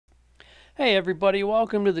Hey everybody,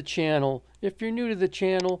 welcome to the channel. If you're new to the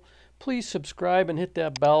channel, please subscribe and hit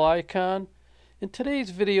that bell icon. In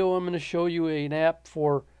today's video, I'm going to show you an app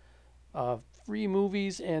for free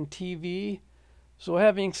movies and TV. So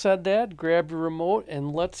having said that, grab your remote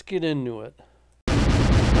and let's get into it.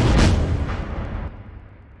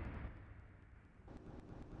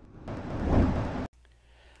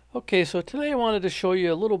 Okay, so today I wanted to show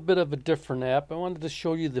you a little bit of a different app. I wanted to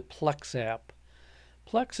show you the Plex app.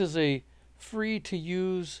 Plex is a free to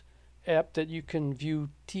use app that you can view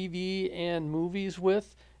TV and movies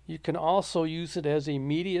with. You can also use it as a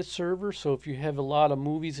media server, so if you have a lot of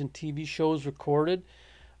movies and TV shows recorded,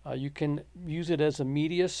 you can use it as a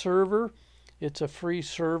media server. It's a free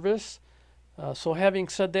service. So having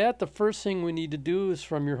said that, the first thing we need to do is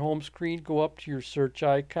from your home screen go up to your search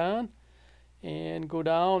icon and go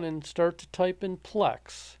down and start to type in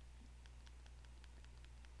Plex.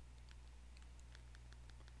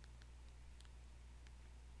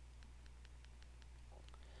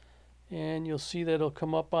 And you'll see that it'll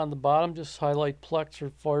come up on the bottom. Just highlight Plex or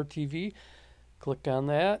Fire TV, click on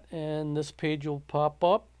that, and this page will pop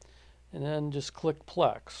up, and then just click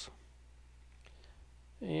Plex.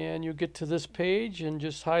 And you'll get to this page and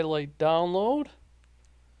just highlight download,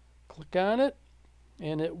 click on it,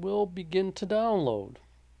 and it will begin to download.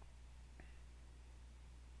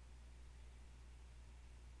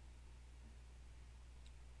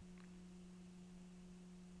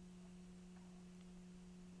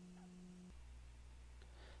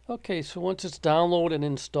 Okay, so once it's downloaded and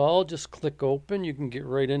installed, just click open. You can get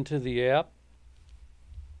right into the app.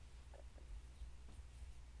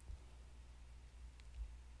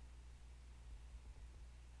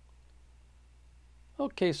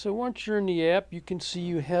 Okay, so once you're in the app, you can see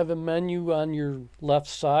you have a menu on your left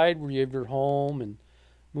side where you have your home and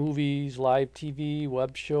movies, live TV,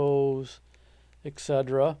 web shows,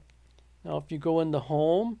 etc. Now if you go into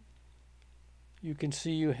home, you can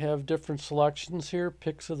see you have different selections here.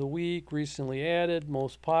 Picks of the week, recently added,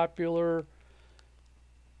 most popular.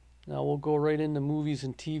 Now we'll go right into movies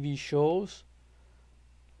and TV shows.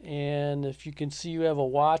 And if you can see you have a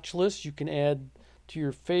watch list, you can add to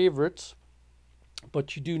your favorites.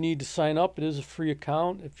 But you do need to sign up. It is a free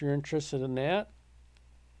account if you're interested in that.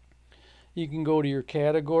 You can go to your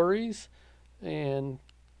categories and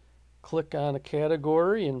click on a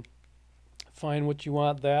category and find what you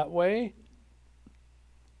want that way.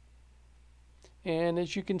 And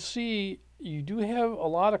as you can see, you do have a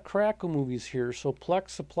lot of Crackle movies here. So Plex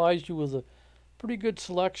supplies you with a pretty good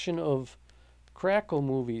selection of Crackle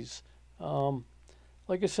movies.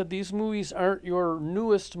 Like I said, these movies aren't your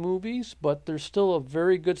newest movies, but there's still a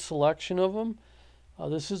very good selection of them.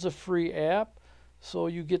 This is a free app, so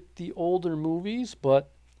you get the older movies, but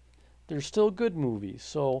they're still good movies.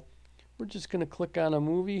 So we're just going to click on a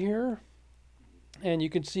movie here, and you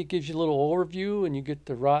can see it gives you a little overview, and you get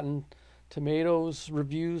the Rotten Tomatoes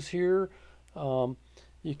reviews here.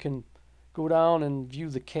 You can go down and view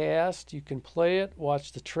the cast. You can play it,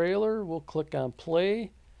 watch the trailer. We'll click on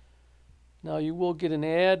play. Now you will get an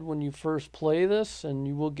ad when you first play this, and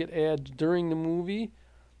you will get ads during the movie.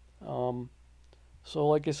 So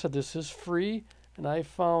like I said, this is free, and I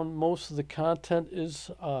found most of the content is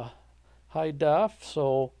high def.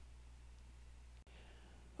 So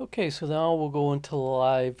okay, so now we'll go into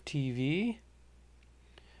live TV.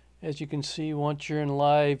 As you can see, once you're in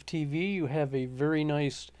live TV, you have a very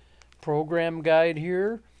nice program guide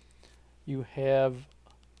here. You have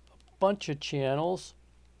a bunch of channels.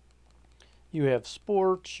 You have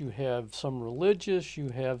sports, you have some religious, you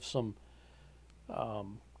have some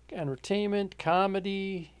entertainment,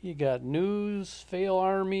 comedy, you got news, fail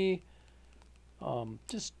army,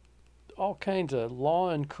 just all kinds of law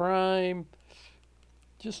and crime,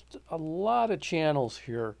 just a lot of channels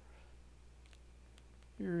here.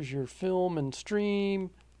 Here's your film and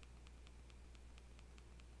stream,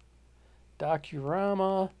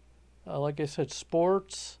 docurama, like I said,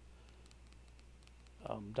 sports,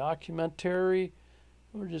 documentary.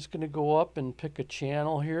 We're just going to go up and pick a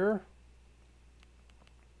channel here.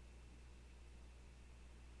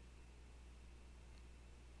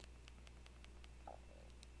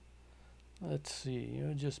 Let's see,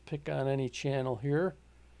 just pick on any channel here.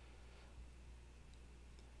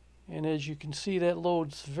 And as you can see, that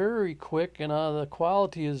loads very quick, and the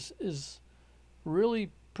quality is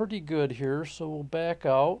really pretty good here. So we'll back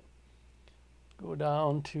out, go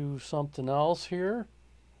down to something else here.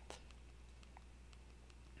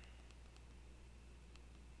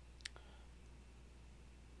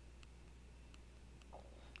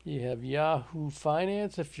 You have Yahoo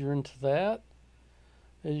Finance if you're into that.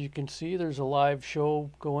 As you can see, there's a live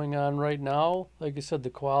show going on right now. Like I said, the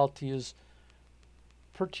quality is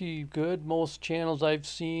pretty good. Most channels I've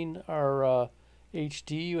seen are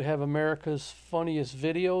HD. You have America's Funniest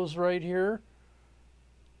Videos right here.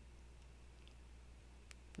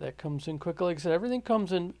 That comes in quick. Like I said, everything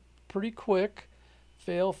comes in pretty quick.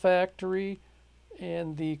 Fail Factory,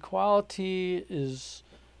 and the quality is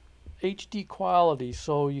HD quality,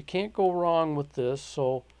 so you can't go wrong with this.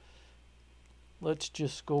 So let's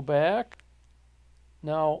just go back.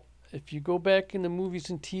 Now, if you go back into movies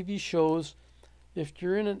and TV shows, if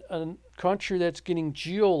you're in a country that's getting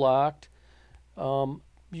geo-locked,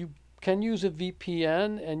 you can use a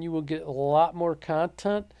VPN and you will get a lot more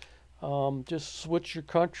content. Just switch your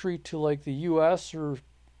country to like the US or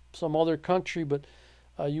some other country, but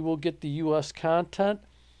you will get the US content.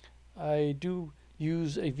 I do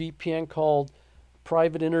use a VPN called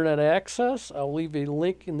Private Internet Access. I'll leave a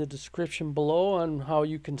link in the description below on how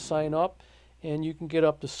you can sign up, and you can get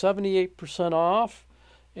up to 78% off,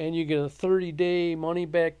 and you get a 30-day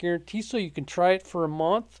money-back guarantee, so you can try it for a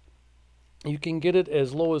month. You can get it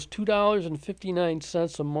as low as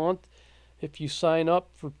 $2.59 a month if you sign up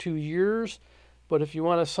for 2 years. But if you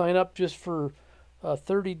want to sign up just for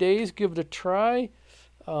 30 days, give it a try.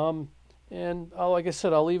 And like I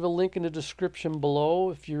said, I'll leave a link in the description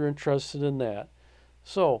below if you're interested in that.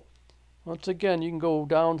 So, once again, you can go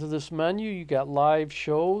down to this menu. You got live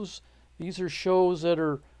shows. These are shows that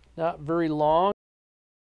are not very long.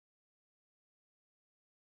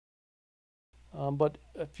 But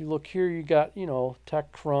if you look here, you got,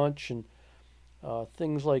 TechCrunch and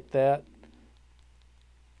things like that.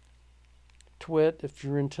 Twit, if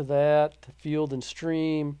you're into that. Field and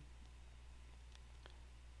Stream.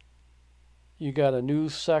 You got a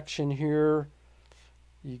news section here.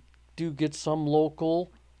 You do get some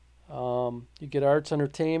local. You get arts,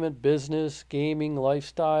 entertainment, business, gaming,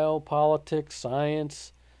 lifestyle, politics,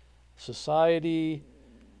 science, society.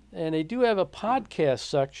 And they do have a podcast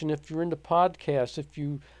section if you're into podcasts. If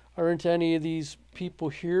you are into any of these people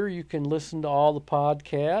here, you can listen to all the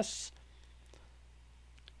podcasts.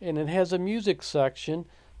 And it has a music section,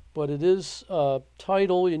 but it is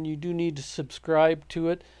Tidal, and you do need to subscribe to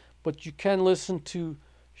it. But you can listen to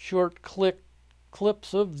short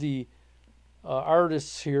clips of the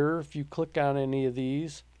artists here if you click on any of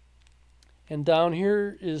these. And down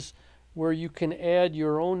here is where you can add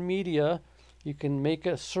your own media. You can make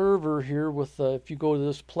a server here with, if you go to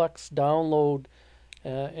this Plex download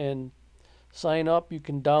and sign up, you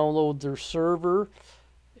can download their server.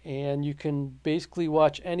 And you can basically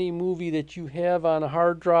watch any movie that you have on a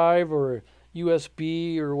hard drive or a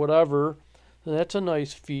USB or whatever. So that's a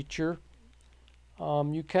nice feature.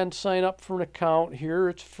 You can sign up for an account here.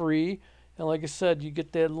 It's free. And like I said, you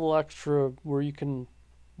get that little extra where you can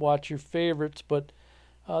watch your favorites. But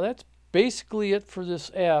that's basically it for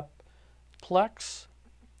this app, Plex.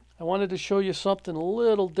 I wanted to show you something a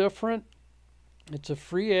little different. It's a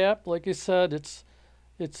free app. Like I said, it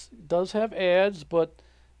does have ads, but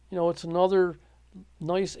it's another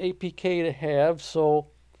nice APK to have. So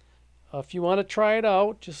if you want to try it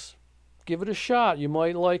out, just give it a shot. You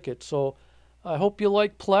might like it. So I hope you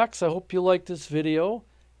like Plex. I hope you like this video.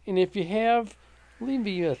 And if you have, leave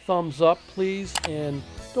me a thumbs up, please. And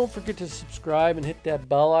don't forget to subscribe and hit that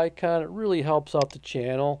bell icon. It really helps out the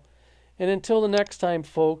channel. And until the next time,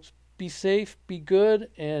 folks, be safe, be good,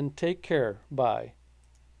 and take care. Bye.